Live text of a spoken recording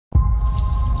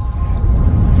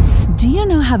you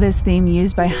know how this theme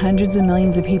used by hundreds of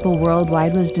millions of people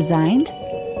worldwide was designed?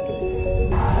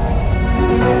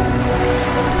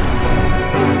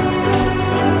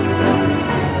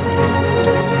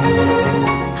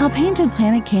 How Painted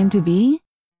Planet came to be?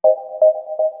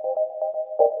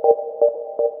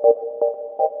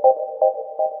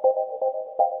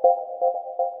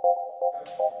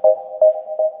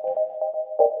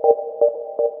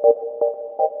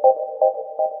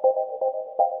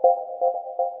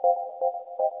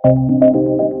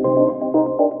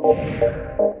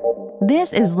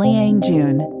 This is Liang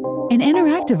Jun, an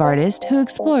interactive artist who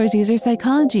explores user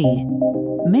psychology.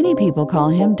 Many people call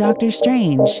him Dr.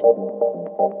 Strange.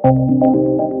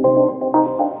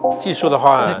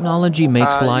 Technology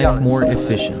makes life more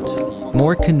efficient,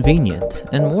 more convenient,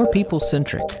 and more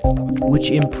people-centric,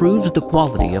 which improves the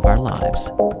quality of our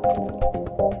lives.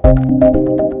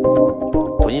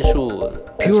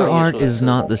 Pure art is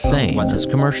not the same as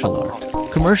commercial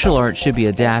art. Commercial art should be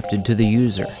adapted to the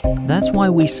user. That's why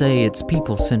we say it's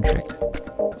people-centric.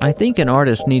 I think an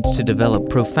artist needs to develop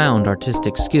profound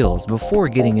artistic skills before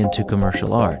getting into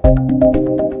commercial art.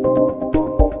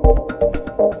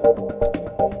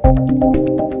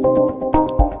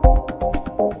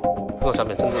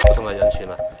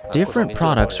 Different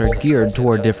products are geared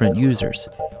toward different users.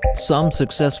 Some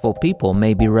successful people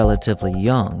may be relatively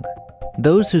young.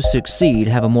 Those who succeed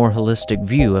have a more holistic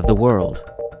view of the world.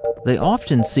 They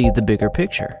often see the bigger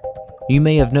picture. You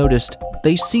may have noticed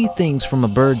they see things from a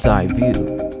bird's eye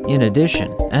view. In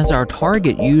addition, as our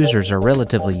target users are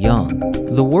relatively young,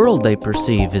 the world they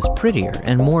perceive is prettier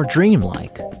and more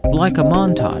dreamlike, like a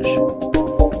montage.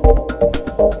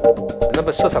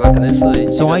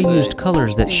 So I used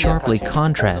colors that sharply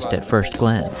contrast at first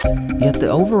glance, yet the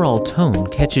overall tone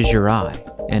catches your eye,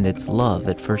 and it's love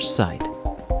at first sight.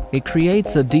 It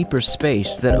creates a deeper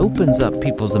space that opens up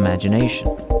people's imagination.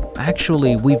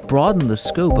 Actually, we've broadened the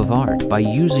scope of art by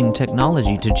using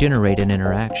technology to generate an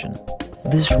interaction.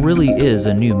 This really is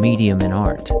a new medium in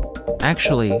art.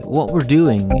 Actually, what we're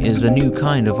doing is a new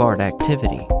kind of art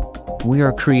activity. We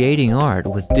are creating art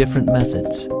with different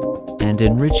methods and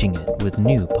enriching it with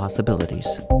new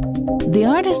possibilities. The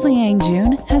artist Liang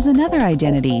Jun has another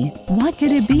identity. What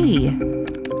could it be?